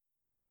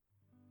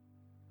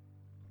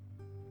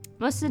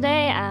Most of the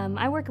day,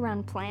 I work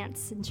around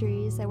plants and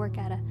trees. I work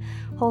at a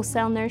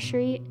wholesale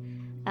nursery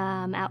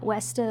out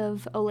west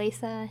of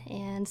Olathe,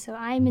 and so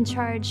I'm in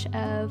charge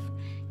of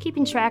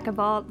keeping track of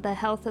all the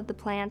health of the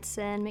plants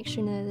and make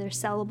sure that they're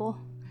sellable,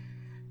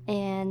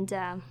 and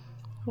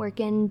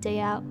working day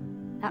out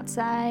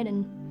outside,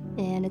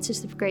 and it's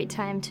just a great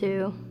time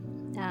to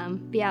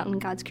be out in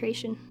God's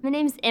creation. My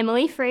name's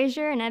Emily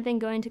Frazier, and I've been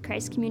going to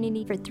Christ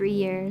Community for 3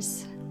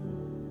 years.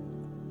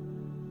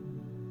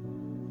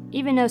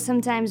 Even though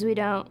sometimes we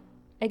don't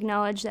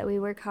acknowledge that we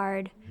work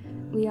hard,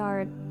 we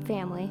are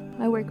family.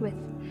 I work with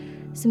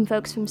some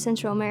folks from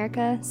Central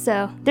America,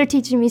 so they're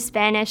teaching me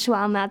Spanish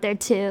while I'm out there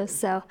too,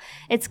 so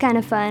it's kind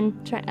of fun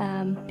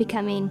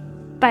becoming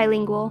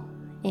bilingual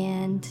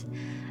and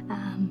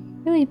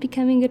really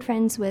becoming good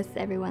friends with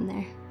everyone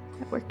there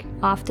at work.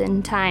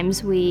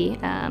 Oftentimes we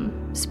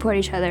support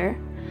each other.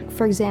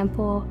 For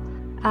example,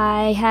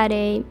 I had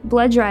a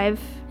blood drive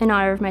in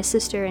honor of my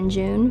sister in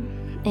June,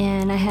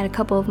 and I had a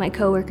couple of my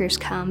coworkers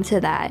come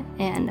to that,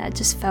 and I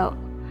just felt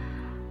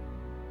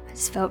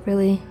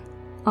really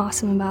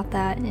awesome about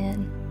that.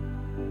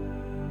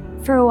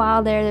 And for a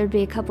while there'd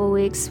be a couple of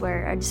weeks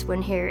where I just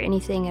wouldn't hear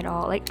anything at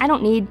all. Like, I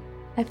don't need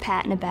a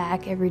pat in the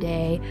back every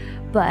day,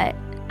 but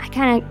I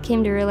kind of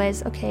came to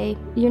realize, okay,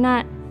 you're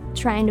not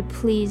trying to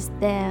please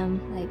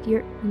them. Like,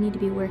 you need to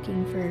be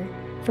working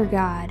for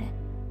God.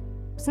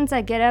 Since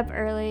I get up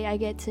early, I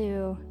get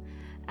to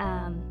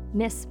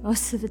miss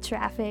most of the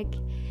traffic.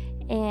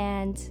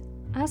 And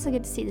I also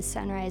get to see the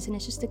sunrise, and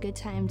it's just a good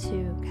time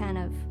to kind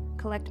of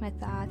collect my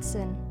thoughts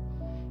and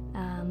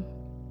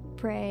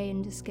pray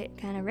and just get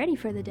kind of ready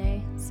for the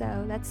day. So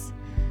that's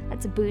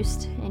a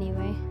boost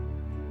anyway.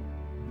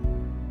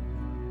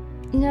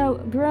 You know,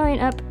 growing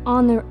up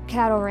on the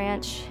cattle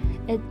ranch,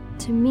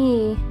 to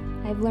me,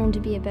 I've learned to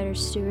be a better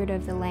steward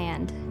of the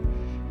land,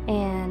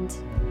 and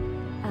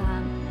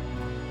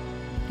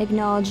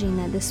acknowledging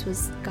that this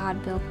was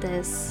God built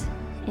this,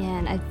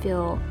 and I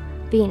feel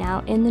being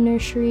out in the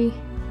nursery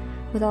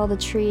with all the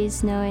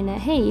trees, knowing that,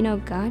 hey, you know,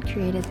 God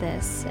created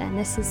this, and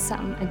this is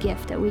a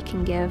gift that we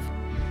can give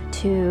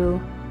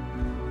to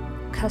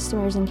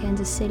customers in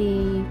Kansas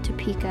City,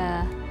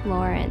 Topeka,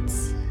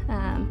 Lawrence,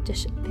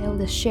 just be able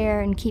to share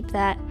and keep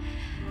that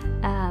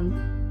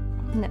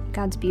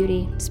God's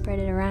beauty, spread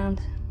it around.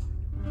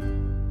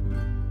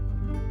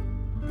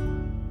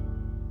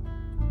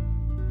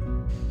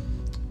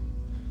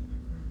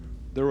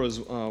 There was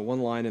one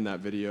line in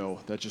that video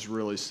that just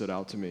really stood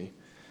out to me.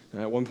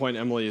 At one point,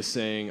 Emily is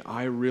saying,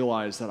 I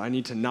realize that I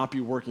need to not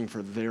be working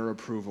for their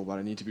approval, but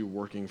I need to be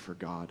working for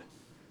God.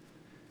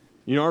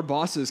 You know, our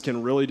bosses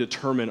can really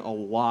determine a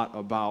lot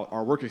about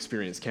our work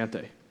experience, can't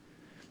they?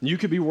 You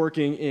could be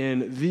working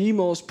in the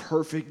most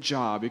perfect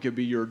job. It could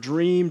be your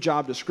dream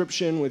job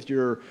description with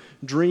your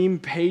dream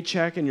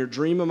paycheck and your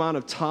dream amount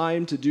of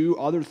time to do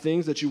other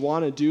things that you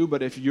want to do,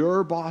 but if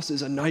your boss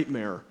is a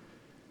nightmare,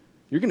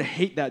 you're going to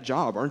hate that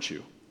job, aren't you?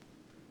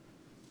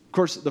 Of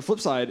course, the flip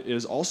side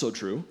is also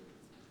true.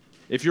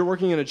 If you're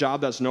working in a job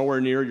that's nowhere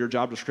near your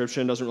job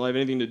description, doesn't really have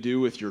anything to do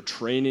with your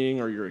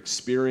training or your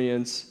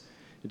experience,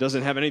 it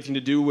doesn't have anything to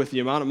do with the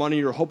amount of money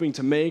you're hoping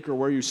to make or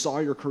where you saw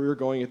your career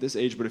going at this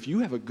age, but if you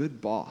have a good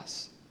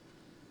boss,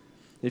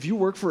 if you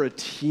work for a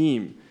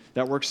team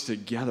that works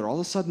together, all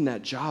of a sudden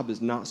that job is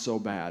not so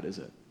bad, is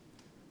it?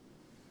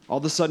 All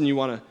of a sudden you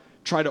want to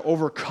try to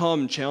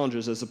overcome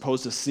challenges as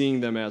opposed to seeing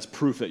them as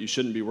proof that you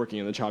shouldn't be working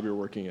in the job you're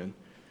working in.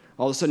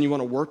 All of a sudden you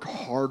want to work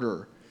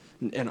harder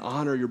and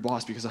honor your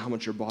boss because of how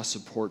much your boss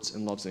supports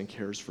and loves and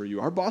cares for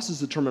you. Our bosses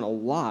determine a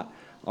lot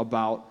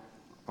about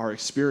our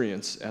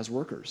experience as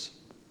workers.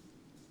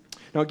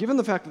 Now, given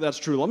the fact that that's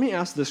true, let me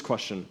ask this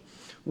question.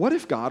 What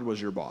if God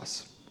was your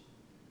boss?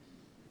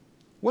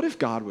 What if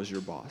God was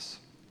your boss?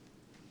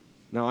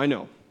 Now, I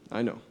know.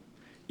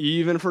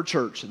 Even for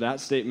church, that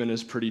statement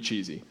is pretty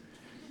cheesy.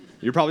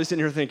 You're probably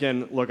sitting here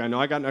thinking, look, I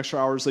know I got an extra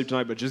hour of sleep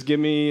tonight, but just give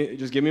me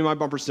my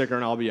bumper sticker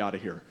and I'll be out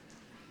of here.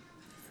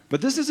 But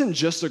this isn't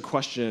just a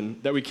question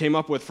that we came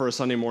up with for a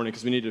Sunday morning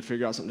because we needed to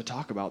figure out something to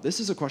talk about. This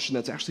is a question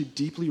that's actually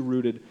deeply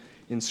rooted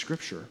in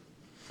Scripture.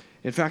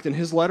 In fact, in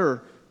his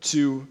letter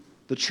to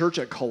the church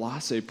at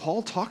Colossae,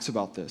 Paul talks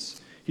about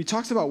this. He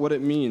talks about what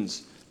it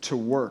means to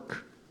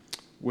work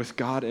with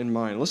God in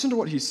mind. Listen to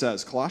what he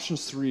says,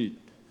 Colossians 3,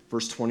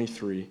 verse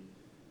 23.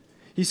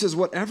 He says,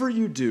 whatever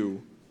you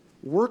do,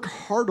 work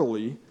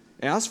heartily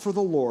as for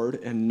the Lord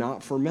and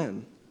not for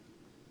men,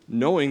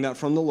 knowing that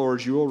from the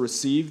Lord you will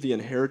receive the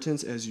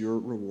inheritance as your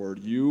reward.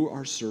 You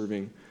are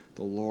serving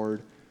the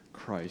Lord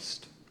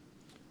Christ.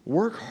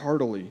 Work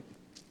heartily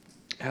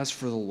as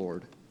for the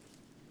Lord.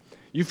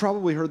 You've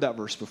probably heard that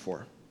verse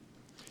before.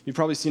 You've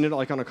probably seen it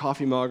like on a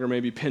coffee mug or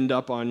maybe pinned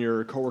up on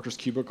your coworker's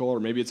cubicle,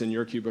 or maybe it's in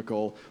your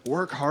cubicle.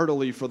 Work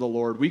heartily for the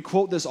Lord. We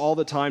quote this all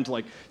the time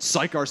to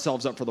psych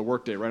ourselves up for the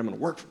workday, right? I'm going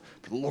to work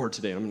for the Lord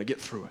today and I'm going to get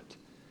through it.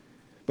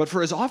 But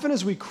for as often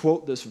as we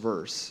quote this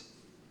verse,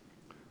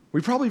 we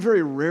probably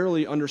very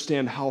rarely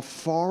understand how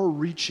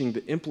far-reaching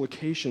the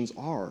implications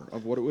are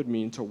of what it would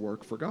mean to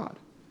work for God.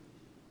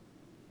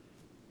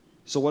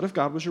 So what if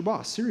God was your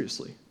boss?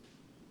 Seriously.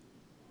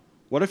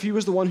 What if he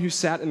was the one who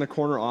sat in the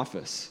corner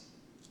office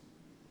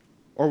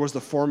or was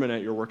the foreman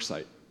at your work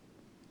site?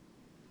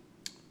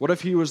 What if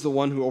he was the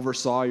one who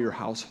oversaw your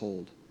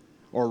household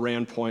or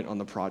ran point on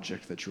the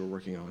project that you were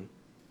working on?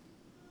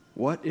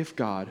 What if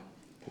God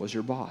was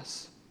your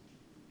boss?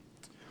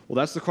 Well,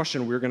 that's the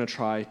question we're going to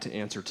try to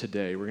answer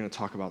today. We're going to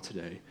talk about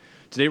today.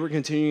 Today we're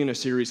continuing a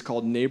series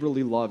called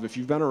Neighborly Love. If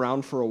you've been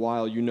around for a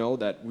while, you know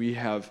that we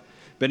have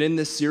been in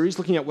this series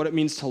looking at what it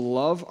means to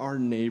love our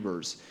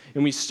neighbors.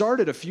 And we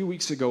started a few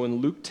weeks ago in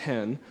Luke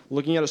 10,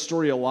 looking at a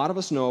story a lot of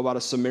us know about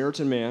a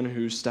Samaritan man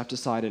who stepped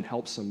aside and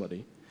helped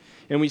somebody.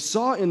 And we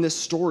saw in this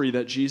story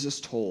that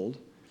Jesus told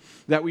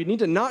that we need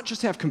to not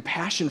just have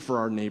compassion for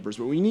our neighbors,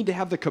 but we need to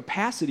have the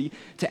capacity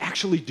to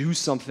actually do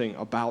something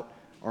about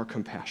our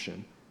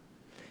compassion.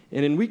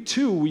 And in week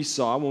 2, we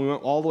saw, when we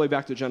went all the way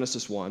back to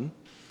Genesis 1,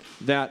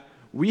 that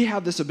we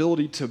have this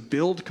ability to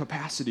build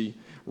capacity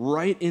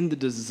right in the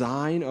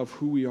design of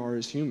who we are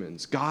as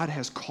humans. God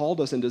has called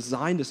us and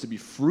designed us to be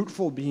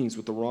fruitful beings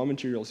with the raw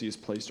materials he has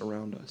placed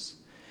around us.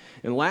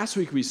 And last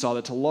week we saw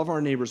that to love our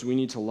neighbors, we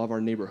need to love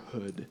our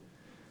neighborhood.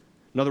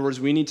 In other words,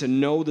 we need to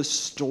know the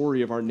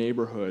story of our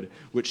neighborhood,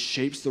 which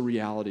shapes the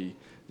reality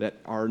that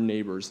our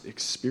neighbors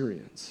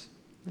experience.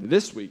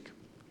 This week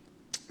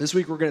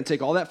we're going to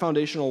take all that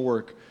foundational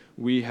work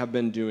we have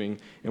been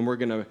doing, and we're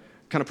going to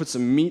kind of put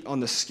some meat on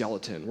the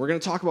skeleton. We're going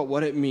to talk about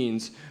what it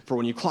means for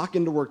when you clock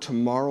into work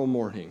tomorrow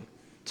morning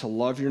to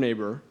love your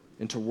neighbor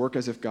and to work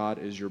as if God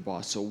is your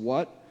boss. So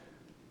what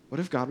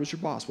if God was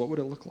your boss? What would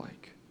it look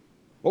like?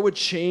 What would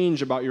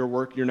change about your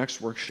work, your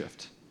next work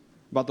shift,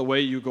 about the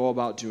way you go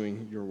about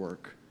doing your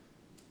work?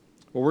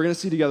 Well, we're going to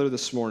see together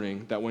this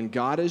morning that when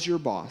God is your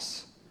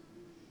boss,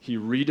 he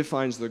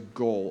redefines the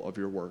goal of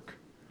your work.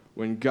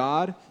 When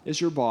God is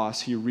your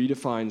boss, he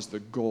redefines the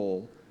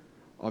goal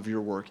of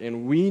your work.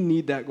 And we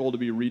need that goal to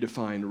be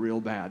redefined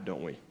real bad,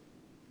 don't we?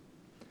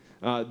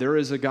 There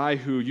is a guy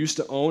who used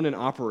to own and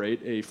operate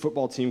a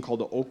football team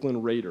called the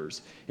Oakland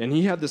Raiders. And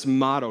he had this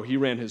motto. He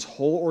ran his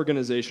whole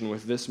organization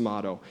with this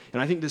motto.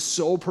 And I think this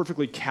so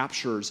perfectly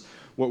captures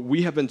what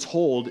we have been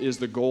told is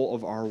the goal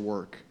of our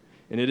work.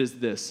 And it is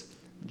this: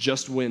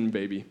 just win,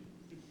 baby.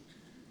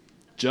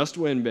 Just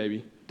win,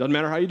 baby. Doesn't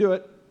matter how you do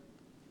it.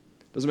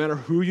 Doesn't matter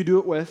who you do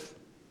it with.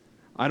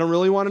 I don't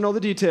really want to know the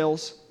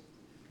details.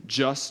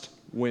 Just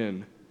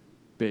win,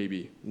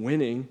 baby.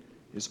 Winning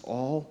is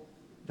all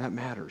that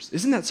matters.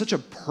 Isn't that such a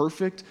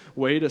perfect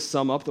way to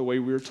sum up the way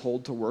we're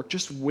told to work?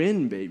 Just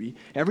win, baby.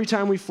 Every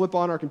time we flip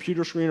on our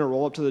computer screen or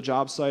roll up to the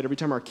job site, every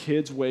time our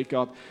kids wake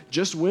up,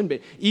 just win,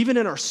 baby. Even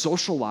in our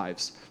social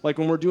lives, like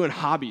when we're doing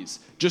hobbies,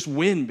 just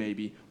win,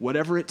 baby.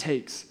 Whatever it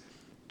takes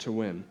to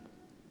win.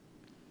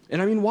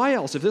 And I mean, why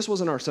else? If this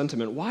wasn't our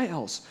sentiment, why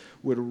else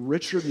would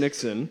Richard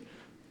Nixon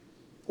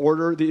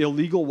order the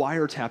illegal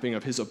wiretapping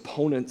of his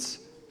opponent's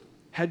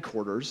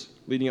headquarters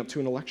leading up to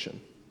an election?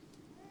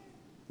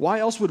 Why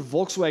else would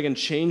Volkswagen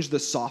change the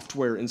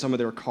software in some of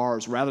their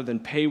cars rather than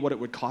pay what it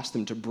would cost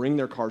them to bring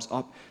their cars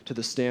up to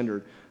the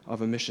standard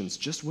of emissions?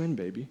 Just win,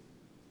 baby.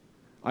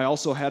 I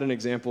also had an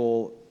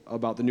example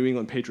about the New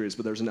England Patriots,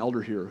 but there's an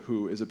elder here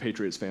who is a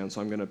Patriots fan, so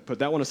I'm going to put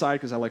that one aside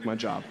because I like my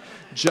job.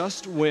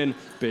 Just win,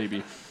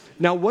 baby.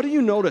 Now, what do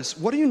you notice?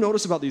 What do you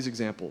notice about these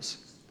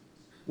examples?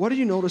 What do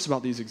you notice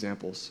about these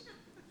examples?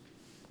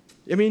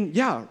 I mean,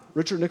 yeah,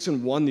 Richard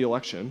Nixon won the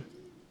election.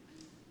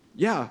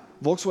 Yeah,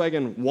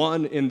 Volkswagen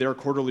won in their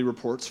quarterly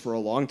reports for a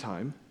long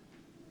time.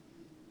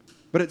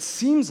 But it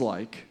seems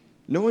like,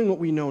 knowing what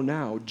we know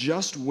now,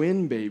 just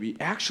win, baby,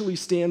 actually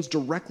stands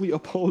directly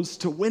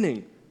opposed to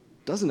winning,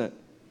 doesn't it?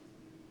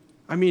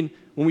 I mean,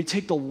 when we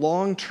take the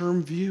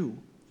long-term view,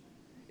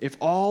 if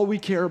all we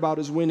care about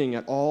is winning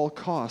at all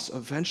costs,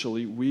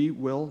 eventually we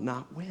will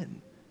not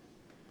win.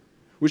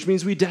 Which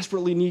means we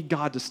desperately need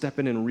God to step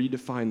in and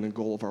redefine the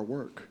goal of our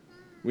work.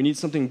 We need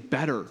something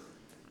better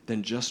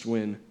than just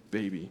win,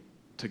 baby,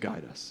 to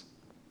guide us.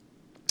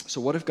 So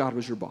what if God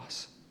was your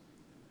boss?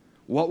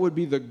 What would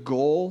be the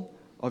goal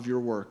of your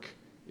work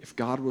if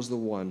God was the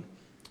one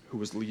who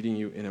was leading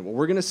you in it? Well,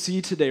 we're going to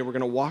see today, we're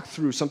going to walk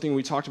through something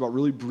we talked about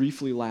really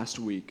briefly last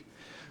week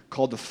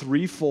called the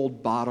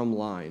threefold bottom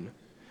line.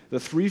 The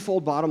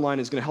threefold bottom line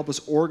is going to help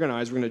us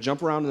organize. We're going to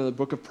jump around in the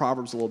book of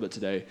Proverbs a little bit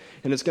today,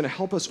 and it's going to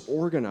help us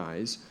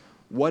organize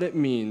what it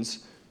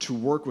means to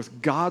work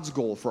with God's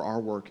goal for our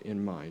work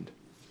in mind.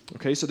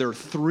 Okay, so there are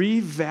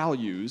 3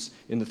 values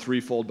in the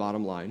threefold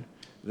bottom line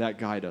that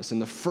guide us. And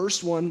the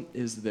first one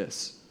is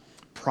this: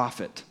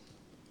 profit.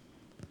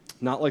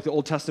 Not like the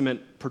Old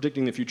Testament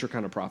predicting the future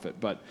kind of profit,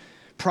 but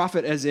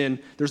profit as in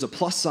there's a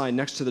plus sign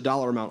next to the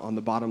dollar amount on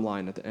the bottom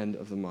line at the end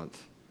of the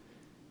month.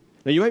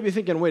 Now you might be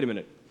thinking, wait a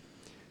minute,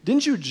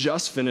 didn't you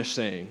just finish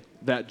saying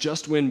that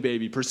just win,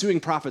 baby, pursuing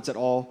profits at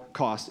all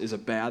costs is a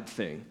bad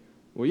thing?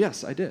 Well,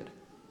 yes, I did.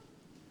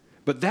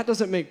 But that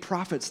doesn't make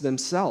profits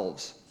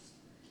themselves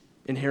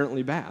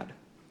inherently bad.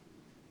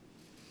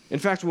 In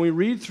fact, when we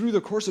read through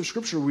the course of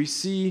Scripture, we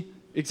see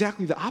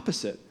exactly the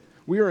opposite.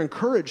 We are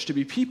encouraged to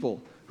be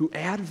people who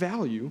add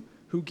value,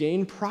 who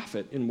gain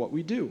profit in what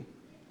we do.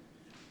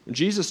 When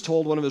Jesus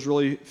told one of his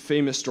really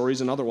famous stories,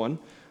 another one,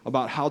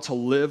 about how to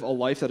live a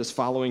life that is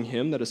following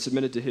him, that is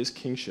submitted to his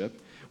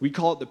kingship. We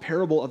call it the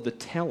parable of the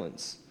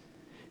talents.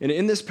 And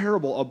in this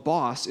parable, a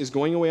boss is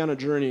going away on a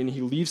journey, and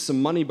he leaves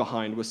some money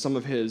behind with some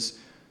of his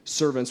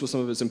servants, with some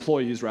of his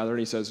employees, rather, and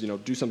he says,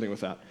 do something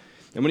with that.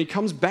 And when he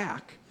comes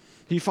back,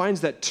 he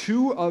finds that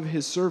 2 of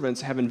his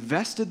servants have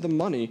invested the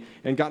money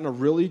and gotten a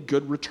really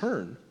good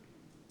return.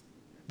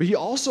 But he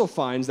also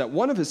finds that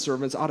one of his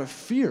servants, out of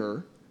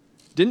fear,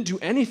 didn't do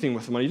anything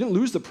with the money. He didn't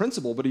lose the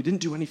principal, but he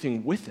didn't do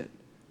anything with it.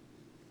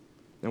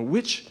 Now,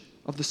 which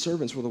of the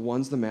servants were the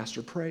ones the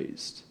master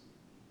praised?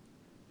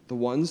 The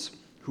ones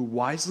who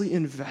wisely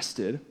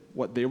invested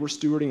what they were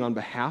stewarding on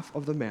behalf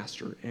of the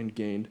master and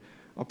gained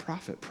a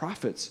profit.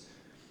 Profits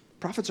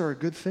are a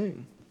good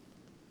thing.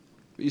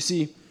 But you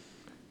see,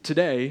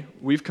 today,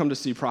 we've come to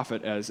see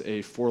profit as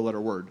a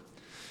 4-letter word.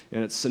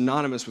 And it's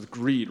synonymous with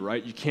greed,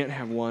 right? You can't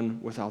have one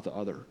without the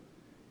other.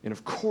 And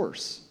of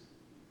course,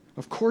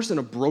 in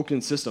a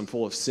broken system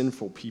full of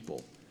sinful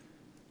people,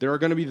 there are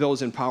going to be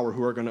those in power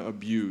who are going to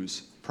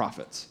abuse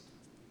profits.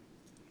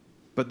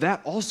 But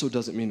that also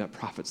doesn't mean that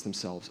profits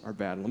themselves are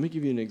bad. Let me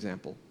give you an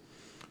example.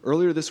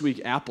 Earlier this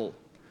week, Apple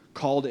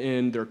called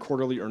in their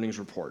quarterly earnings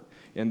report,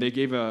 and they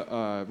gave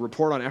a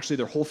report on actually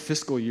their whole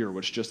fiscal year,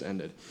 which just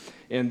ended.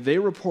 And they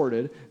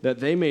reported that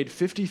they made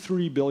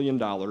 $53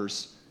 billion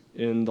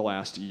in the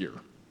last year,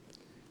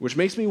 which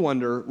makes me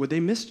wonder, would they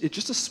miss it?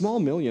 Just a small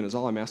million is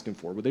all I'm asking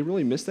for. Would they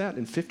really miss that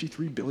in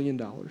 $53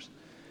 billion?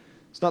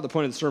 It's not the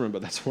point of the sermon,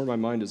 but that's where my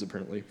mind is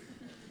apparently.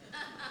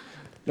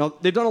 Now,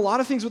 they've done a lot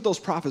of things with those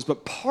profits,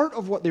 but part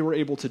of what they were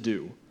able to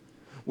do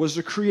was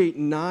to create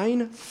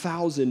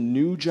 9,000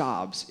 new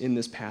jobs in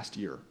this past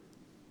year.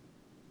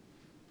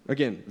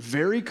 Again,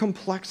 very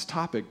complex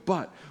topic,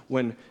 but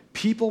when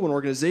people, when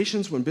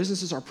organizations, when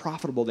businesses are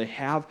profitable, they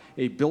have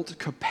a built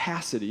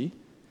capacity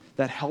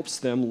that helps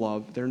them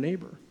love their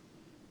neighbor.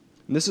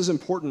 And this is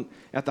important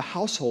at the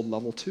household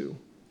level too.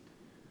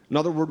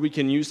 Another word we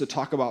can use to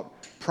talk about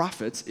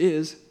profits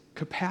is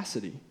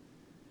capacity.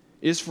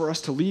 Is for us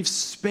to leave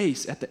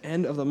space at the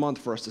end of the month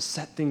for us to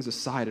set things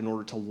aside in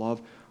order to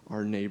love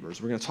our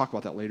neighbors. We're going to talk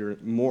about that later,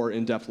 more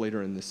in depth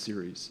later in this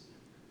series.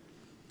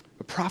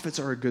 But profits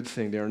are a good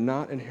thing. They are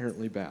not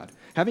inherently bad.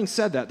 Having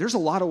said that, there's a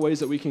lot of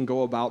ways that we can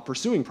go about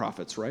pursuing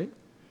profits, right?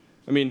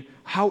 I mean,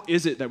 how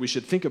is it that we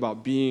should think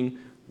about being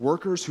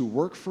workers who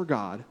work for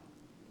God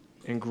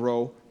and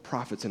grow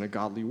profits in a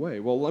godly way?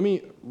 Well, let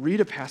me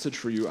read a passage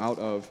for you out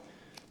of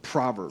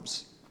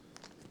Proverbs.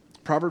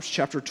 Proverbs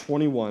chapter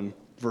 21,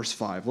 verse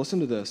 5. Listen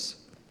to this.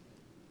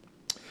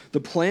 The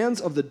plans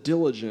of the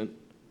diligent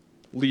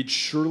lead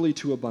surely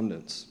to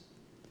abundance,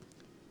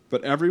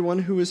 but everyone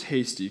who is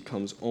hasty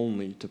comes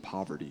only to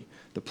poverty.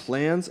 The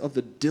plans of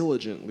the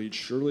diligent lead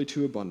surely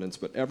to abundance,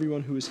 but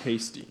everyone who is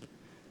hasty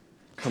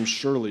comes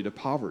surely to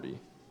poverty.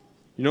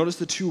 You notice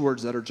the 2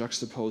 words that are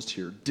juxtaposed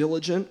here,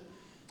 diligent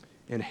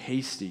and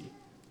hasty.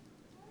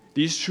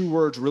 These 2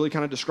 words really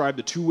kind of describe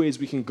the 2 ways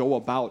we can go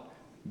about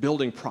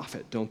building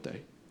profit, don't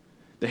they?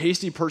 The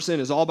hasty person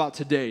is all about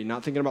today,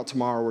 not thinking about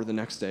tomorrow or the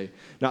next day,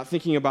 not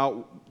thinking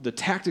about the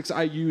tactics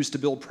I use to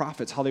build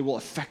profits, how they will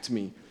affect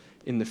me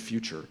in the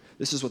future.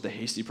 This is what the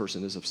hasty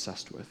person is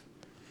obsessed with.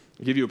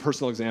 I'll give you a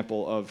personal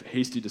example of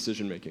hasty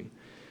decision making.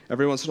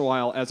 Every once in a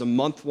while, as a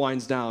month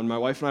winds down, my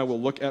wife and I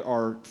will look at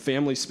our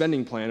family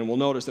spending plan and we'll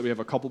notice that we have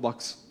a couple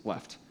bucks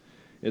left.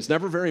 It's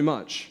never very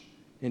much,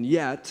 and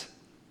yet,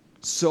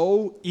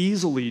 so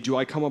easily do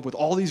I come up with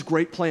all these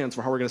great plans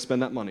for how we're going to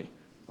spend that money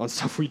on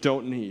stuff we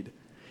don't need,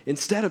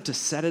 instead of to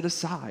set it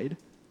aside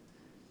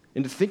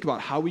and to think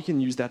about how we can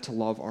use that to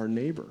love our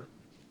neighbor.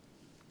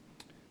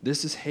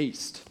 This is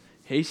haste.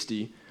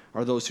 Hasty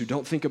are those who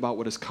don't think about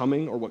what is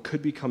coming or what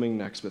could be coming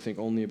next, but think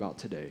only about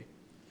today.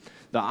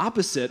 The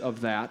opposite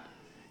of that,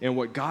 and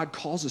what God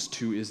calls us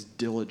to, is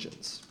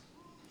diligence.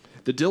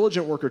 The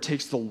diligent worker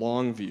takes the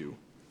long view.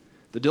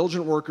 The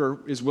diligent worker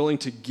is willing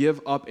to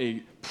give up a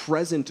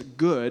present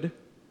good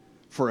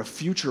for a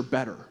future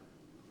better.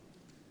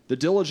 The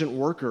diligent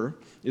worker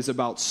is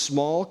about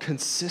small,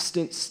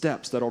 consistent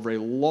steps that over a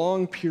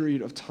long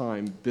period of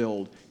time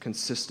build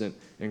consistent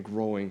and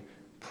growing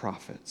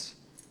profits.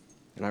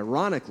 And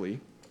ironically,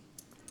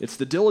 it's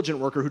the diligent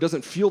worker who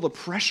doesn't feel the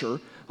pressure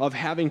of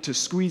having to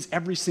squeeze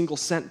every single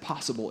cent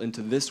possible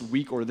into this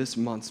week or this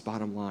month's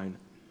bottom line.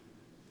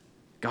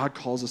 God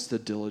calls us to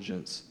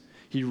diligence.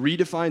 He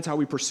redefines how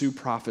we pursue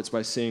profits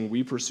by saying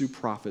we pursue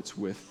profits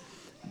with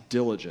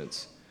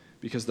diligence,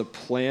 because the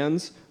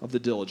plans of the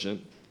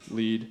diligent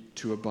lead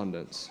to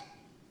abundance.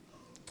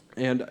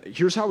 And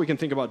here's how we can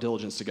think about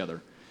diligence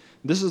together.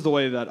 This is the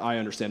way that I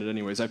understand it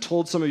anyways. I've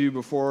told some of you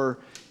before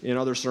in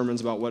other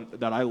sermons about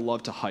that I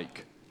love to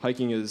hike.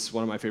 Hiking is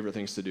one of my favorite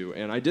things to do.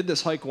 And I did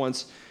this hike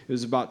once. It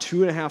was about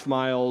 2.5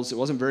 miles. It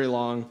wasn't very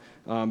long,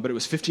 but it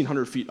was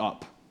 1,500 feet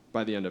up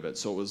by the end of it.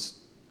 So it was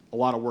a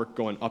lot of work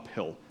going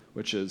uphill,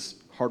 which is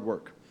hard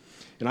work.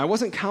 And I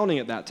wasn't counting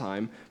at that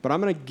time, but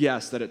I'm going to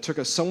guess that it took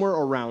us somewhere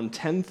around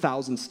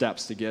 10,000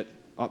 steps to get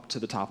up to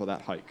the top of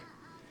that hike.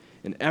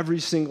 And every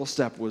single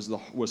step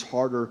was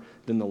harder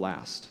than the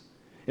last.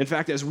 In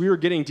fact, as we were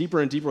getting deeper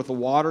and deeper with the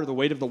water, the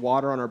weight of the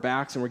water on our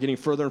backs, and we're getting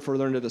further and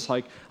further into this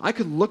hike, I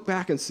could look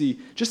back and see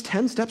just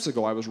 10 steps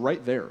ago, I was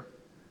right there.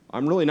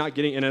 I'm really not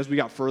getting, and as we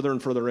got further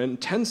and further in,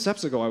 10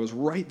 steps ago, I was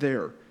right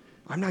there.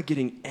 I'm not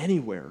getting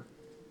anywhere.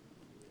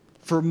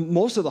 For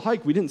most of the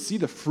hike, we didn't see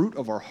the fruit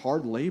of our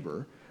hard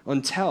labor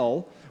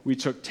until we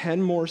took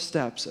 10 more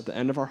steps at the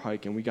end of our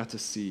hike, and we got to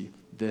see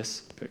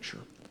this picture.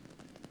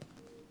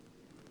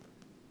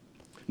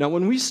 Now,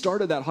 when we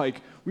started that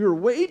hike, we were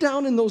way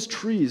down in those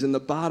trees in the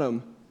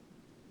bottom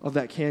of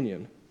that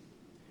canyon.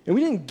 And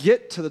we didn't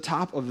get to the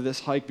top of this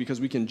hike because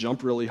we can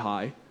jump really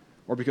high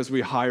or because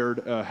we hired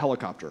a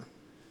helicopter.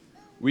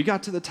 We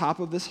got to the top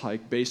of this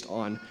hike based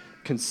on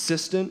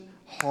consistent,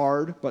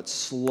 hard, but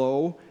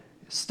slow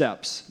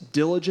steps,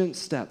 diligent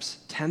steps,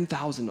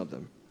 10,000 of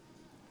them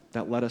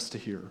that led us to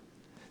here.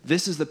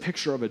 This is the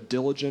picture of a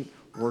diligent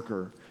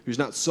worker who's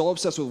not so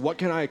obsessed with what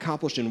can I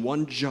accomplish in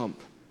one jump,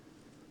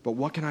 but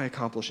what can I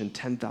accomplish in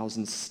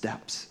 10,000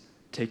 steps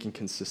taken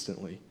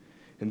consistently?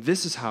 And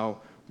this is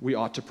how we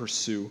ought to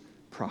pursue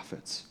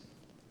profits.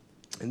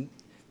 And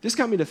this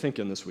got me to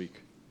thinking this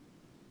week.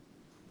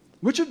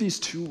 Which of these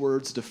two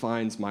words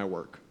defines my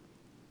work?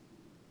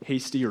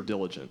 Hasty or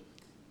diligent?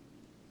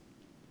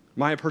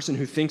 Am I a person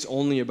who thinks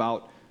only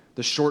about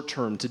the short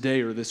term,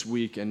 today or this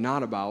week, and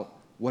not about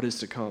what is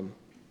to come?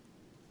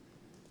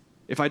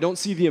 If I don't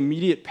see the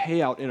immediate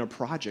payout in a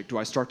project, do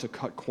I start to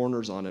cut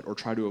corners on it or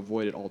try to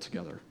avoid it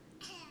altogether?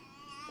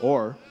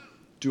 Or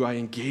do I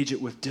engage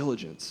it with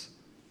diligence,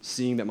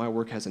 seeing that my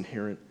work has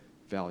inherent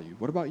value?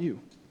 What about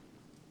you?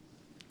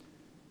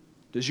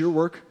 Does your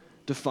work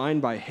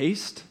defined by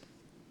haste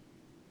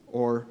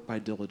or by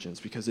diligence?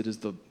 Because it is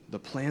the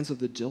plans of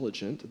the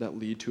diligent that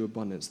lead to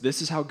abundance.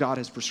 This is how God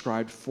has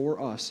prescribed for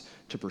us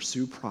to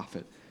pursue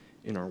profit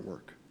in our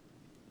work.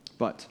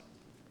 But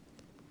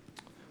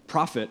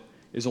profit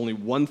is only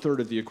 1/3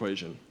 of the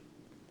equation.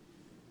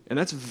 And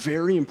that's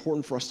very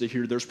important for us to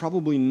hear. There's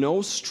probably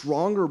no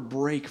stronger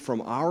break from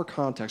our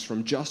context,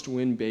 from Just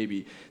Win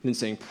Baby, than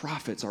saying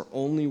profits are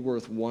only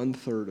worth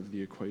 1/3 of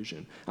the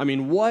equation. I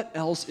mean, what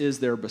else is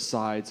there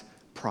besides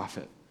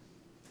profit?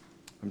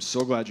 I'm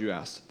so glad you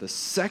asked. The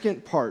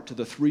second part to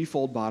the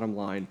threefold bottom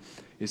line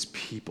is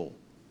people.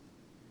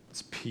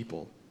 It's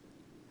people.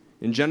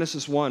 In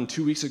Genesis 1,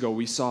 2 weeks ago,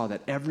 we saw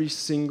that every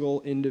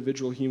single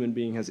individual human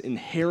being has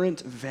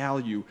inherent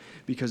value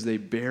because they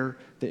bear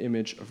the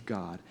image of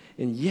God.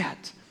 And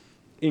yet,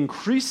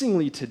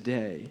 increasingly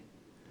today,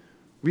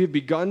 we have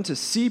begun to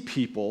see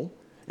people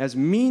as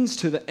means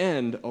to the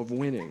end of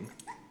winning.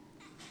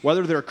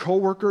 Whether they're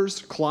coworkers,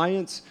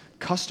 clients,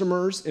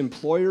 customers,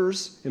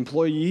 employers,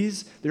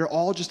 employees, they're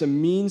all just a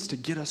means to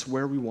get us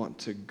where we want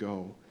to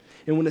go.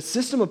 And when a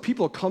system of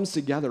people comes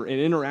together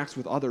and interacts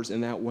with others in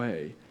that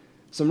way,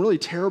 some really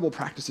terrible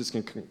practices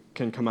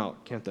can come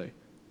out, can't they?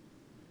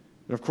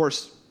 And of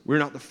course, we're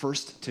not the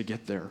first to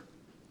get there.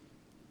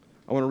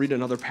 I want to read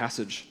another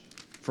passage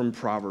from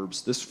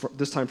Proverbs,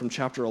 this time from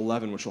chapter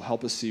 11, which will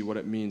help us see what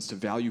it means to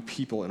value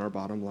people in our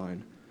bottom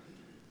line.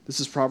 This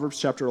is Proverbs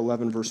chapter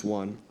 11, verse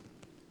 1.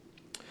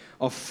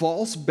 A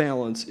false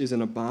balance is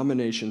an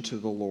abomination to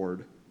the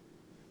Lord,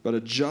 but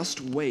a just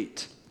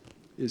weight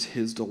is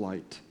his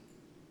delight.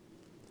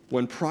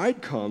 When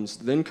pride comes,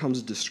 then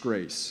comes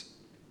disgrace,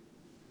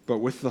 but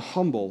with the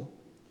humble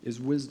is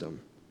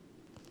wisdom.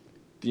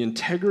 The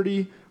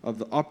integrity of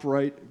the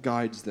upright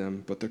guides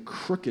them, but the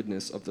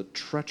crookedness of the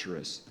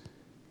treacherous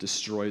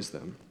destroys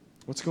them.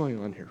 What's going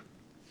on here?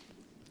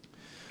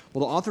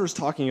 Well, the author is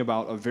talking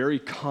about a very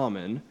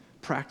common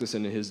practice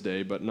in his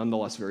day, but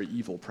nonetheless very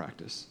evil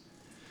practice.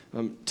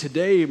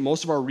 Today,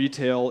 most of our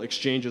retail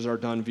exchanges are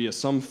done via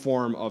some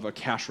form of a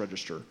cash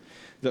register.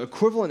 The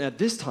equivalent at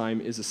this time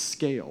is a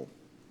scale.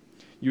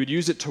 You would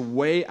use it to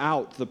weigh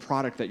out the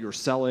product that you're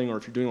selling, or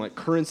if you're doing like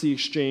currency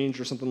exchange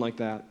or something like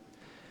that.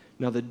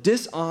 Now, the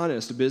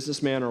dishonest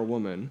businessman or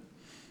woman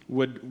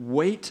would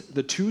weight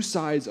the two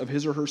sides of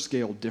his or her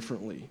scale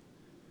differently,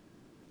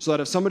 so that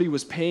if somebody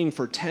was paying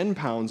for 10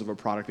 pounds of a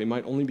product, they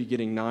might only be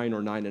getting 9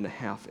 or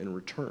 9.5 in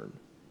return.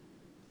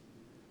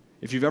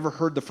 If you've ever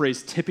heard the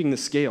phrase tipping the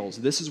scales,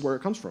 this is where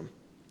it comes from,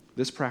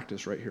 this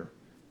practice right here.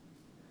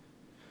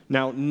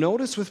 Now,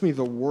 notice with me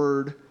the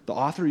word the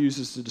author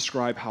uses to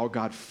describe how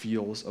God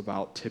feels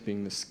about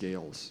tipping the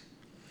scales.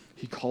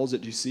 He calls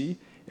it, do you see,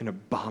 an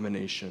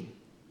abomination.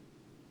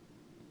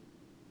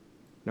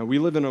 Now, we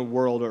live in a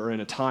world, or in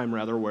a time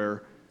rather,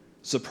 where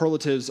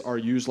superlatives are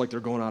used like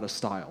they're going out of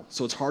style.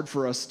 So it's hard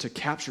for us to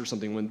capture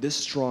something when this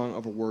strong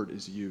of a word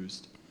is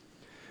used.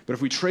 But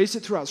if we trace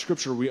it throughout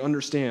Scripture, we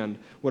understand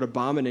what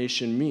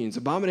abomination means.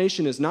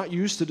 Abomination is not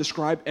used to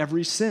describe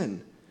every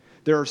sin.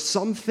 There are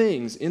some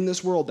things in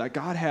this world that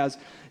God has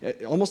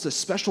almost a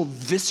special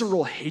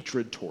visceral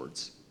hatred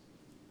towards.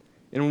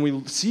 And when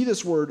we see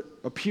this word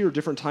appear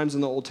different times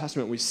in the Old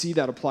Testament, we see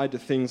that applied to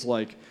things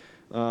like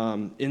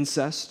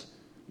incest,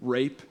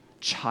 rape,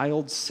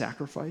 child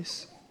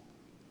sacrifice.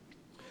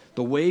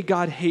 The way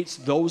God hates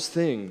those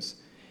things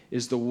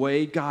is the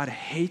way God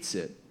hates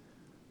it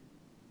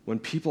when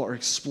people are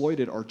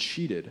exploited or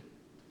cheated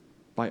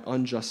by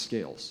unjust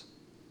scales.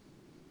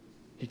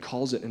 He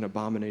calls it an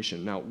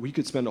abomination. Now, we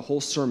could spend a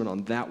whole sermon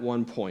on that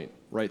one point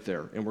right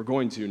there, and we're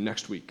going to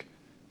next week.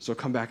 So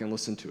come back and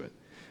listen to it.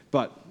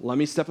 But let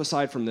me step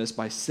aside from this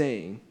by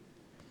saying,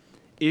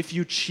 if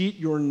you cheat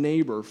your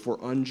neighbor for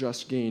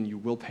unjust gain, you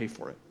will pay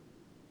for it.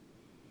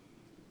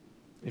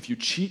 If you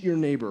cheat your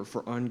neighbor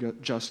for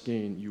unjust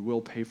gain, you will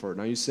pay for it.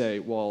 Now you say,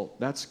 well,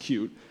 that's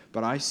cute,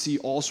 but I see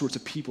all sorts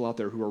of people out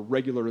there who are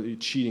regularly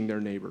cheating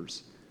their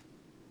neighbors,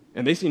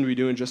 and they seem to be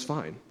doing just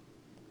fine.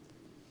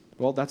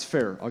 Well, that's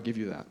fair. I'll give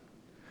you that.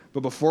 But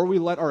before we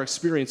let our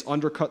experience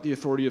undercut the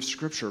authority of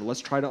Scripture, let's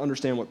try to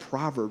understand what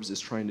Proverbs is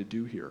trying to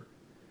do here.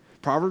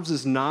 Proverbs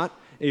is not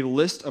a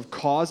list of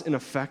cause and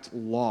effect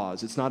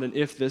laws. It's not an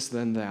if this,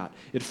 then that.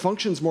 It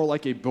functions more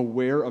like a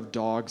beware of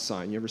dog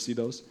sign. You ever see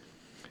those?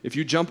 If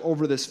you jump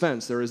over this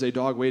fence, there is a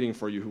dog waiting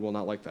for you who will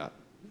not like that,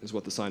 is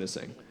what the sign is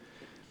saying.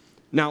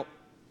 Now,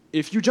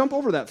 if you jump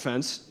over that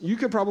fence, you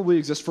could probably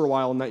exist for a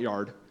while in that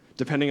yard.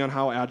 Depending on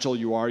how agile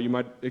you are, you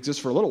might exist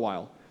for a little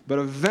while. But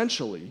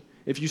eventually,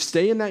 if you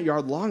stay in that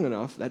yard long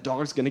enough, that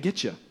dog's going to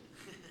get you.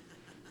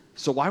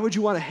 So why would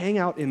you want to hang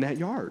out in that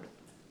yard?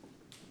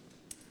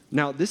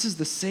 Now, this is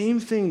the same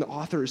thing the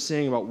author is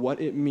saying about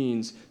what it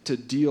means to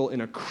deal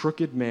in a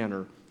crooked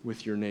manner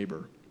with your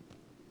neighbor.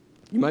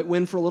 You might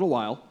win for a little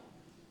while,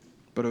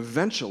 but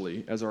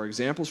eventually, as our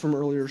examples from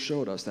earlier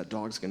showed us, that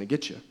dog's going to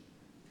get you.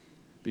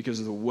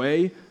 Because the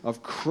way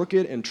of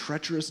crooked and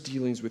treacherous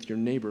dealings with your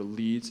neighbor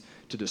leads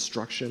to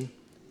destruction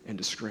and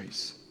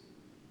disgrace.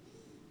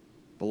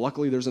 But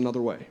luckily, there's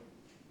another way.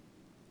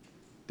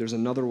 There's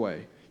another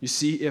way. You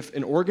see, if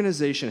an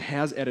organization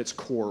has at its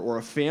core, or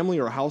a family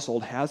or a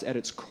household has at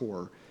its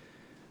core,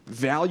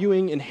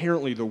 valuing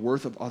inherently the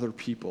worth of other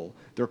people,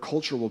 their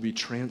culture will be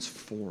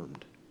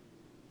transformed.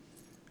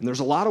 And there's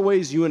a lot of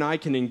ways you and I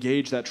can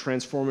engage that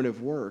transformative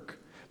work,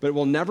 but it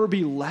will never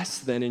be less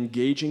than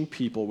engaging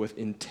people with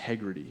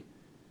integrity.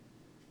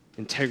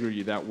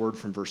 Integrity, that word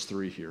from verse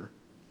 3 here.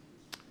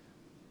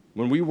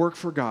 When we work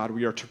for God,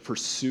 we are to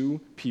pursue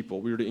people.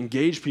 We are to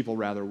engage people,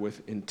 rather,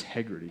 with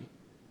integrity.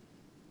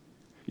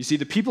 You see,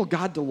 the people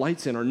God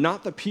delights in are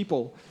not the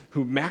people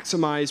who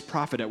maximize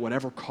profit at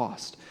whatever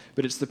cost,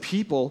 but it's the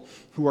people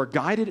who are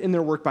guided in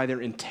their work by their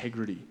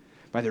integrity,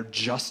 by their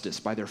justice,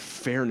 by their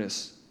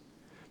fairness,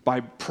 by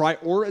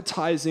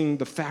prioritizing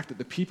the fact that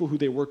the people who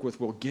they work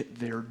with will get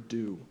their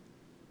due.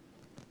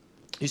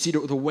 You see,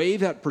 the way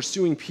that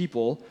pursuing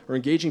people or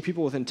engaging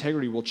people with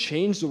integrity will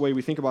change the way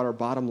we think about our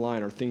bottom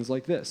line are things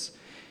like this.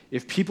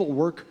 If people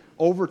work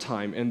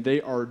overtime and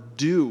they are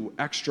due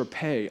extra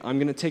pay, I'm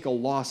going to take a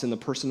loss in the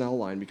personnel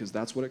line because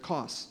that's what it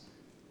costs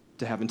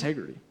to have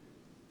integrity.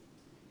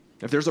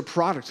 If there's a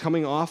product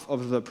coming off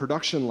of the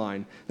production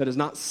line that is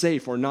not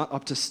safe or not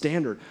up to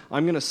standard,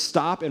 I'm going to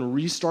stop and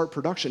restart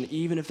production,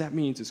 even if that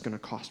means it's going to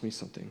cost me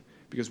something,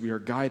 because we are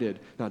guided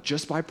not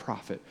just by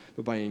profit,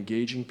 but by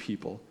engaging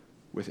people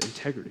with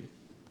integrity.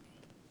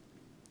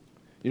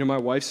 You know, my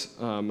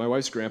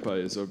wife's grandpa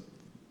is a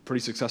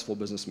pretty successful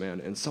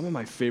businessman, and some of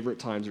my favorite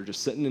times are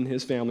just sitting in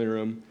his family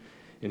room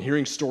and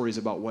hearing stories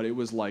about what it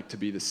was like to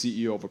be the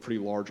CEO of a pretty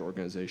large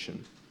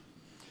organization.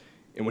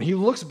 And when he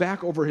looks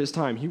back over his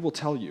time, he will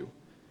tell you,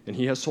 and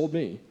he has told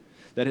me,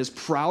 that his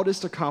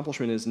proudest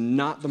accomplishment is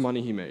not the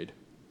money he made.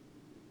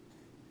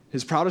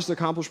 His proudest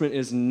accomplishment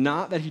is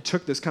not that he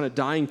took this kind of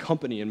dying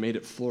company and made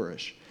it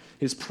flourish.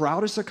 His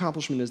proudest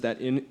accomplishment is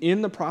that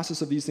in the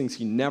process of these things,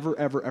 he never,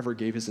 ever, ever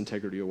gave his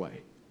integrity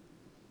away.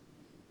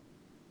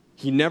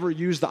 He never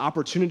used the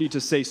opportunity to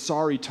say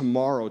sorry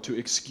tomorrow to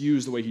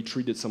excuse the way he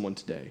treated someone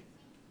today.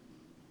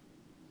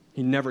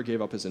 He never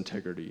gave up his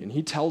integrity. And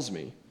he tells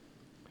me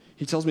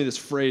this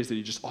phrase that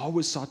he just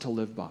always sought to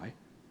live by.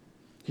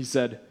 He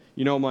said,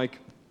 you know, Mike,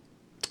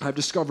 I've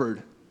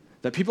discovered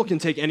that people can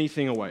take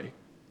anything away.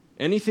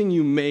 Anything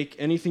you make,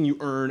 anything you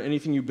earn,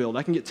 anything you build,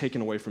 that can get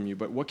taken away from you.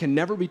 But what can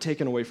never be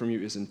taken away from you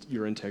is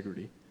your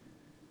integrity.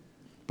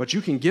 But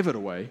you can give it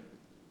away,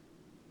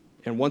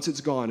 and once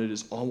it's gone, it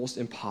is almost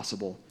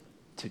impossible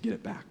to get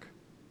it back.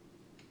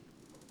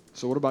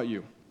 So what about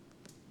you?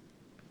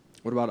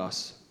 What about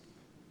us?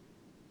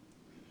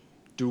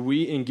 Do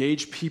we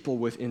engage people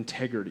with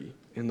integrity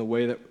in the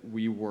way that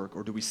we work,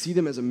 or do we see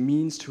them as a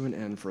means to an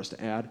end for us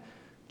to add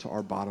to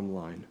our bottom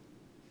line?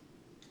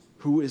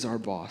 Who is our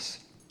boss?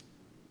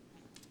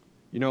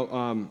 You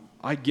know,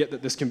 I get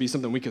that this can be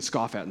something we could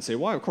scoff at and say,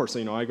 well, of course,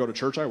 you know, I go to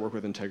church, I work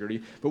with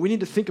integrity. But we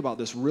need to think about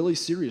this really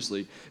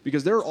seriously,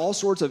 because there are all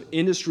sorts of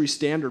industry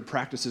standard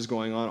practices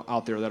going on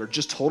out there that are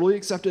just totally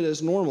accepted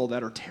as normal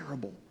that are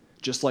terrible,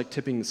 just like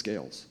tipping the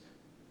scales.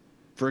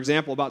 For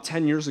example, about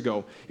 10 years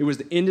ago, it was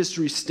the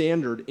industry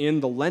standard in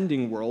the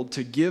lending world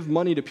to give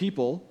money to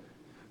people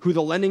who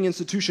the lending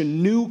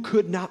institution knew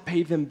could not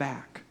pay them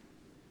back.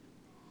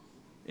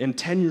 And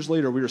 10 years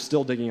later, we are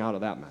still digging out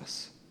of that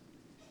mess.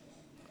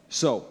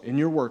 So, in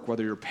your work,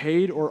 whether you're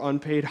paid or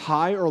unpaid,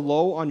 high or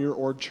low on your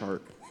org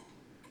chart,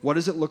 what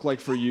does it look like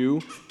for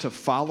you to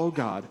follow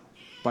God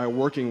by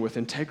working with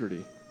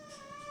integrity?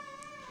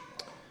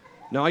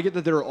 Now, I get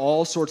that there are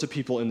all sorts of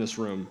people in this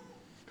room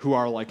who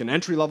are like an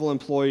entry-level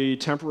employee,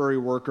 temporary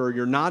worker.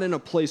 You're not in a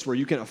place where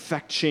you can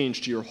affect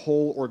change to your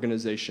whole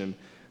organization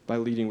by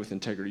leading with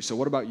integrity. So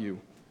what about you?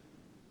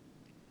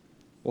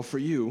 Well, for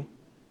you,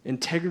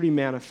 integrity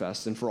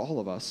manifests, and for all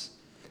of us,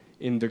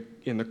 in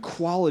the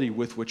quality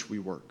with which we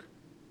work.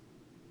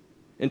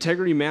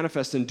 Integrity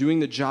manifests in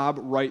doing the job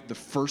right the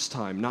first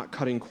time, not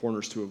cutting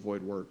corners to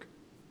avoid work.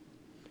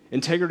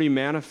 Integrity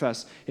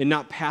manifests in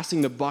not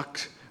passing the buck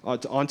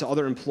onto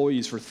other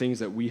employees for things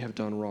that we have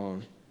done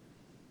wrong.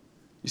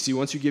 You see,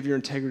 once you give your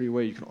integrity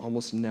away, you can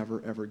almost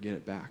never, ever get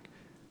it back.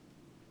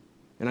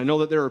 And I know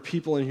that there are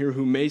people in here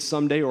who may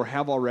someday or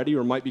have already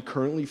or might be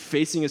currently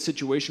facing a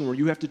situation where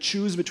you have to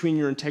choose between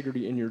your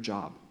integrity and your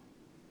job.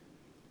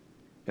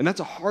 And that's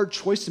a hard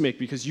choice to make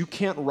because you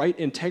can't write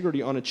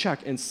integrity on a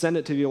check and send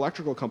it to the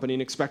electrical company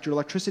and expect your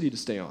electricity to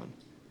stay on.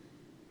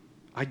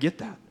 I get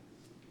that.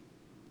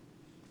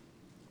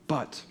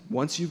 But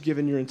once you've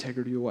given your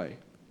integrity away,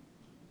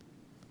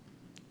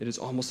 it is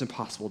almost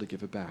impossible to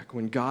give it back.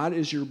 When God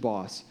is your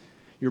boss,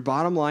 your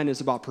bottom line is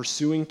about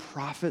pursuing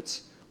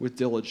profits with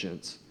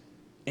diligence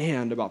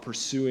and about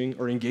pursuing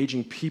or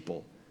engaging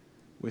people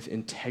with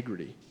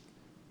integrity.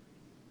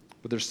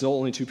 But there's still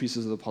only two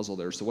pieces of the puzzle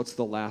there. So what's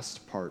the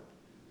last part?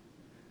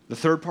 The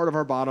third part of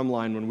our bottom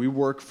line when we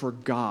work for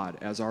God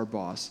as our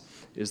boss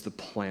is the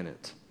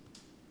planet.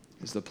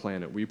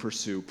 We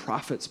pursue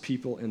profits,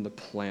 people, and the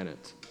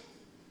planet.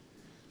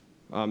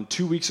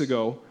 2 weeks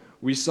ago,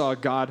 we saw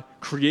God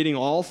creating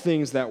all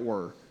things that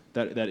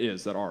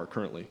are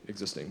currently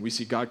existing. We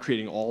see God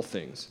creating all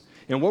things.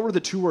 And what were the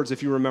two words,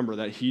 if you remember,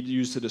 that he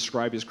used to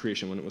describe his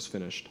creation when it was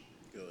finished?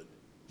 Good.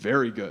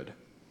 Very good.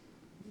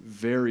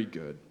 Very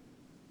good.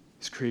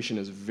 His creation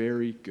is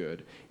very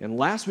good. And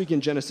last week in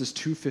Genesis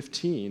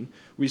 2:15,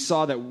 we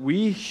saw that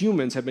we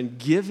humans have been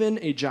given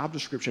a job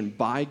description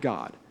by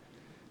God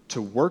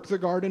to work the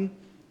garden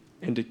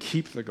and to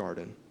keep the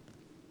garden.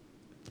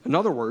 In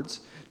other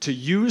words, to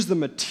use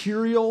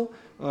the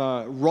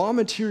raw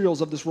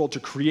materials of this world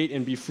to create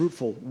and be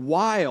fruitful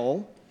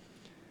while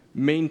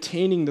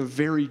maintaining the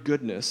very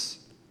goodness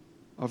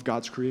of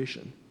God's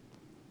creation.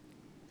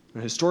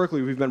 And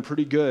historically, we've been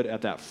pretty good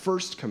at that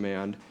first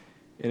command,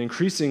 and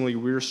increasingly,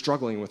 we're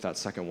struggling with that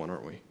second one,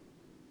 aren't we?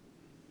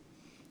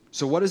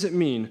 So what does it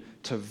mean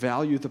to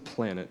value the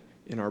planet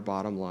in our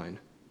bottom line?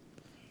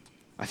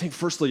 I think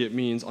firstly it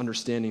means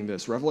understanding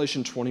this.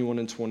 Revelation 21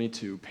 and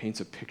 22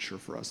 paints a picture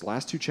for us.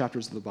 Last two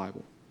chapters of the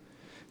Bible.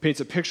 Paints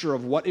a picture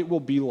of what it will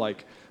be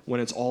like when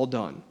it's all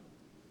done.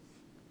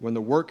 When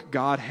the work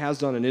God has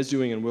done and is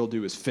doing and will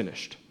do is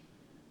finished.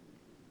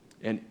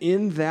 And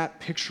in that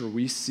picture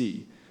we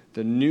see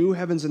the new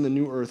heavens and the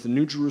new earth, the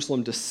new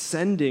Jerusalem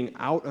descending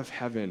out of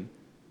heaven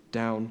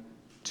down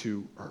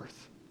to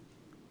earth.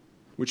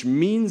 Which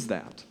means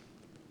that,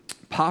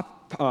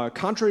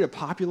 contrary to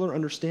popular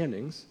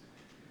understandings,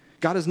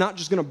 God is not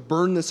just going to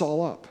burn this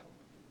all up.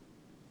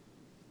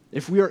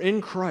 If we are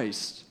in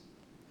Christ,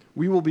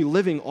 we will be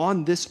living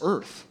on this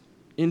earth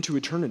into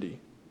eternity,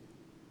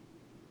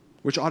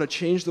 which ought to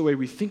change the way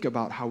we think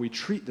about how we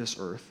treat this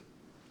earth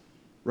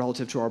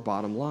relative to our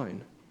bottom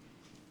line.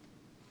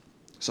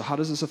 So how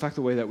does this affect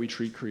the way that we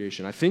treat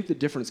creation? I think the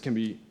difference can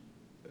be,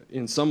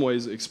 in some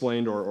ways,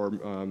 explained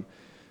or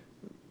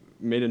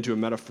made into a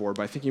metaphor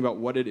by thinking about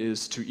what it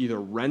is to either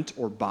rent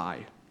or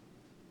buy.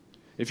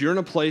 If you're in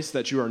a place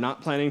that you are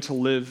not planning to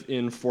live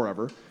in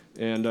forever,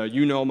 and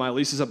you know my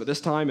lease is up at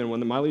this time, and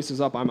when my lease is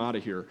up, I'm out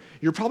of here,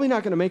 you're probably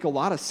not going to make a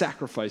lot of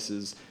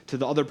sacrifices to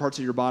the other parts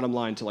of your bottom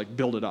line to like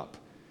build it up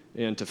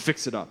and to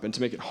fix it up and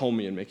to make it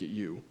homey and make it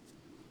you.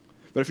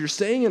 But if you're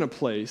staying in a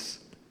place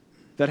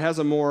that has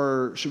a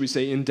more, should we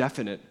say,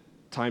 indefinite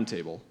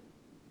timetable,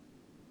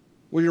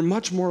 well, you're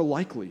much more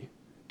likely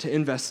to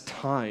invest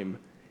time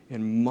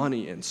and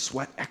money and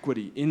sweat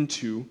equity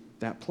into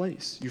that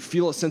place. You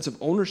feel a sense of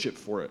ownership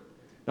for it,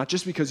 not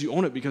just because you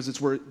own it,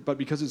 but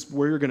because it's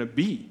where you're going to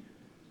be.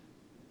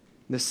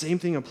 And the same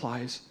thing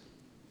applies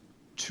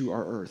to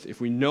our earth.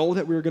 If we know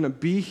that we're going to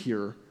be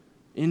here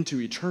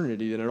into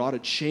eternity, then it ought to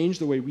change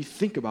the way we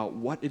think about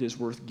what it is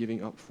worth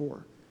giving up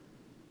for.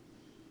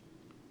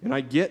 And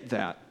I get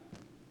that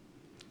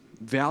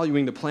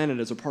valuing the planet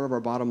as a part of our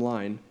bottom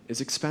line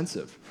is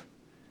expensive.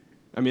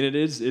 I mean,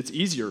 it's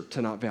easier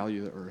to not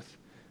value the earth.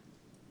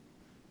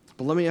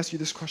 But let me ask you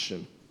this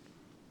question.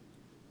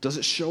 Does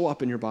it show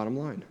up in your bottom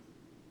line?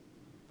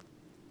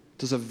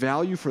 Does a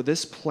value for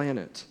this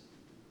planet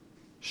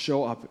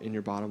show up in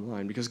your bottom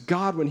line? Because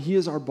God, when He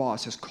is our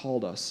boss, has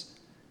called us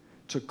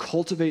to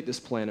cultivate this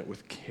planet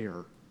with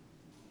care.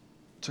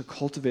 To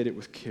cultivate it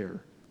with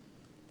care.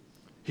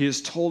 He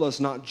has told us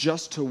not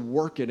just to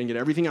work it and get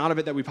everything out of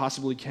it that we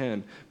possibly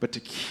can, but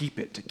to keep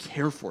it, to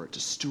care for it, to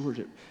steward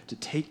it, to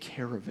take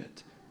care of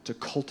it, to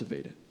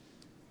cultivate it.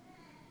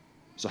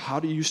 So how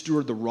do you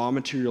steward the raw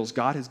materials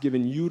God has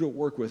given you to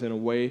work with in a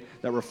way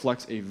that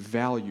reflects a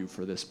value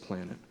for this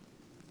planet?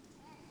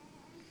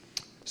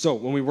 So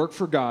when we work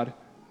for God,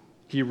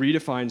 He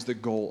redefines the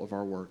goal of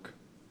our work.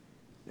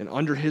 And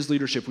under his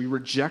leadership, we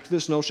reject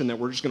this notion that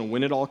we're just going to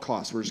win at all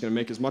costs. We're just going to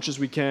make as much as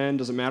we can,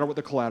 doesn't matter what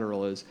the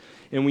collateral is.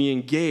 And we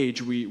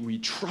engage, we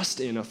trust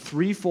in a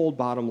threefold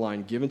bottom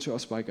line given to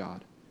us by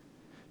God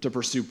to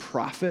pursue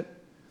profit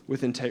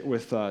with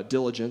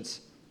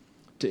diligence,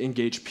 to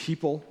engage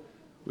people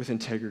with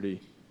integrity,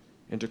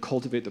 and to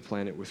cultivate the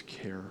planet with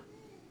care.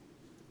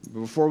 But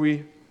before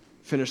we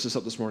finish this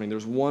up this morning,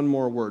 there's one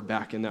more word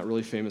back in that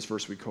really famous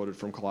verse we quoted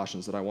from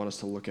Colossians that I want us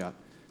to look at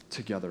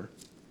together.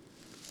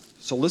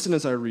 So listen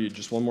as I read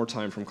just one more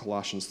time from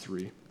Colossians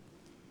 3.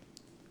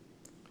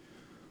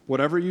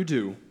 Whatever you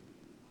do,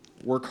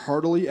 work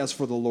heartily as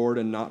for the Lord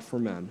and not for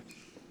men,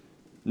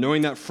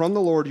 knowing that from the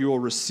Lord you will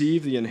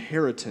receive the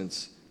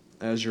inheritance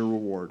as your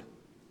reward.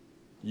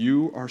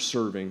 You are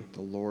serving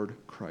the Lord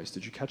Christ.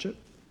 Did you catch it?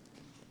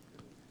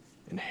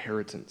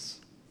 Inheritance.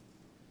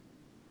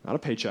 Not a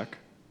paycheck.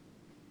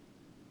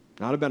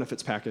 Not a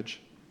benefits package.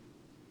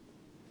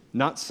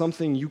 Not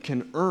something you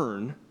can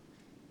earn,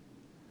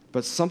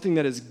 but something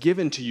that is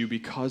given to you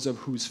because of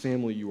whose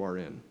family you are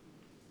in.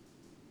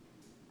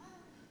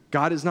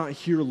 God is not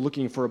here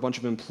looking for a bunch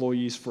of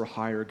employees for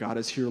hire. God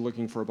is here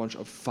looking for a bunch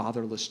of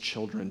fatherless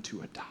children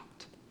to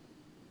adopt.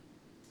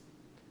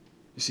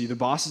 You see, the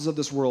bosses of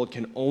this world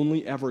can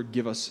only ever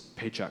give us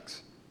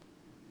paychecks.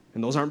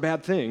 And those aren't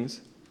bad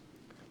things.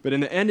 But in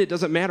the end, it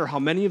doesn't matter how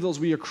many of those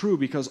we accrue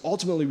because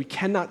ultimately we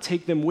cannot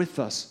take them with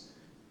us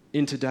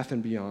into death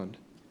and beyond.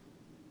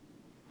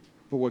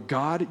 But what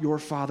God, your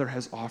Father,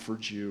 has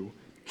offered you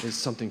is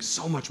something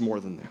so much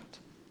more than that.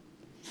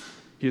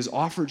 He has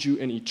offered you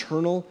an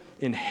eternal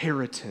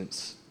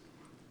inheritance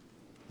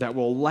that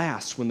will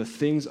last when the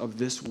things of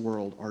this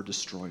world are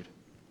destroyed.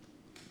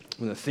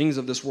 When the things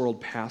of this world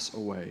pass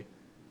away,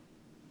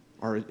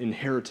 our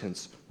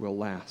inheritance will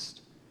last.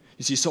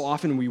 You see, so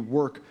often we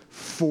work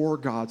for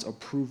God's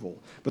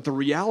approval. But the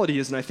reality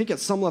is, and I think at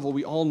some level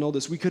we all know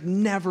this, we could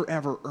never,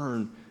 ever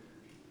earn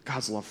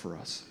God's love for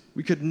us.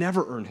 We could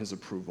never earn his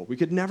approval. We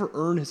could never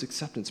earn his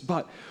acceptance.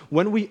 But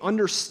when we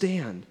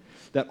understand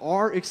that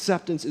our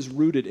acceptance is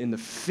rooted in the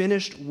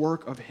finished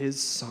work of his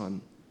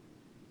Son,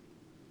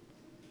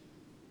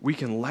 we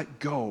can let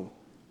go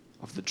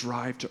of the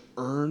drive to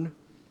earn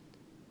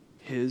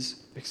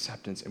his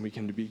acceptance, and we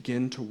can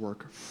begin to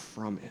work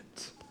from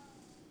it.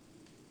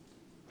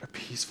 What a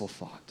peaceful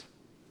thought.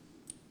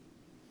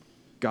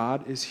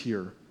 God is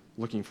here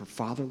looking for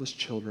fatherless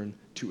children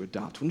to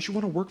adopt. Wouldn't you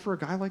want to work for a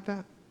guy like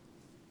that?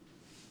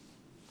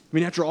 I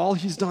mean, after all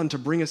he's done to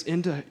bring us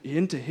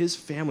into his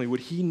family,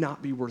 would he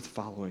not be worth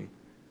following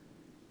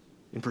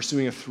in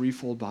pursuing a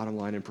threefold bottom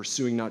line and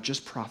pursuing not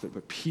just profit,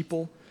 but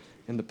people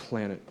and the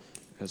planet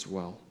as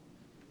well?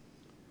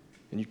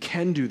 And you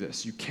can do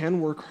this. You can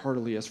work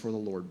heartily as for the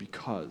Lord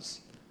because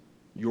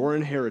your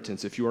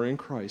inheritance, if you are in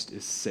Christ,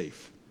 is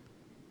safe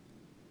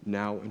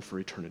now and for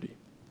eternity.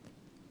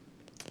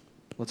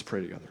 Let's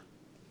pray together.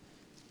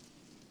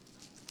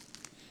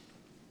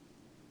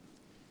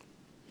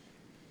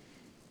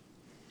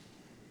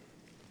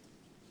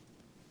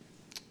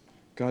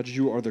 God,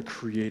 you are the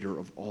creator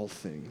of all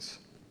things.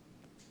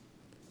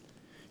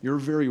 Your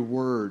very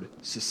word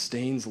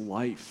sustains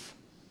life.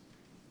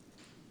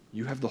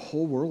 You have the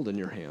whole world in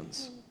your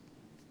hands.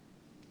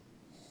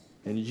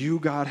 And you,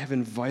 God, have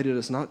invited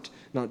us not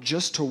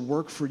just to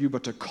work for you,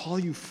 but to call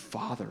you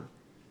Father.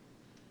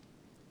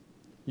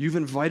 You've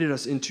invited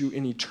us into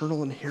an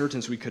eternal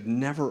inheritance we could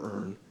never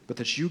earn, but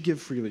that you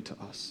give freely to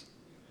us.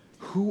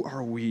 Who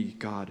are we,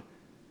 God,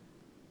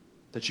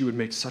 that you would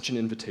make such an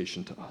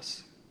invitation to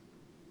us?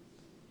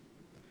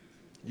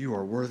 You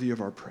are worthy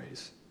of our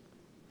praise.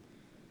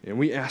 And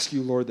we ask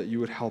you, Lord, that you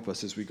would help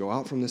us as we go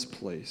out from this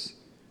place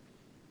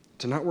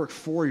to not work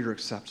for your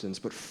acceptance,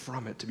 but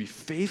from it, to be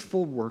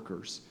faithful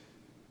workers,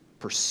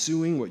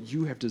 pursuing what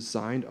you have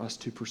designed us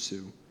to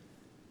pursue,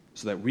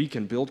 so that we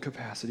can build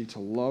capacity to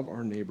love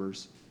our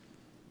neighbors,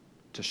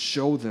 to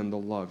show them the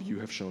love you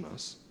have shown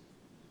us.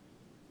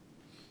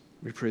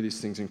 We pray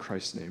these things in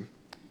Christ's name.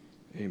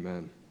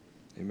 Amen.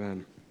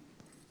 Amen.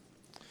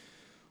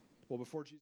 Well, before Jesus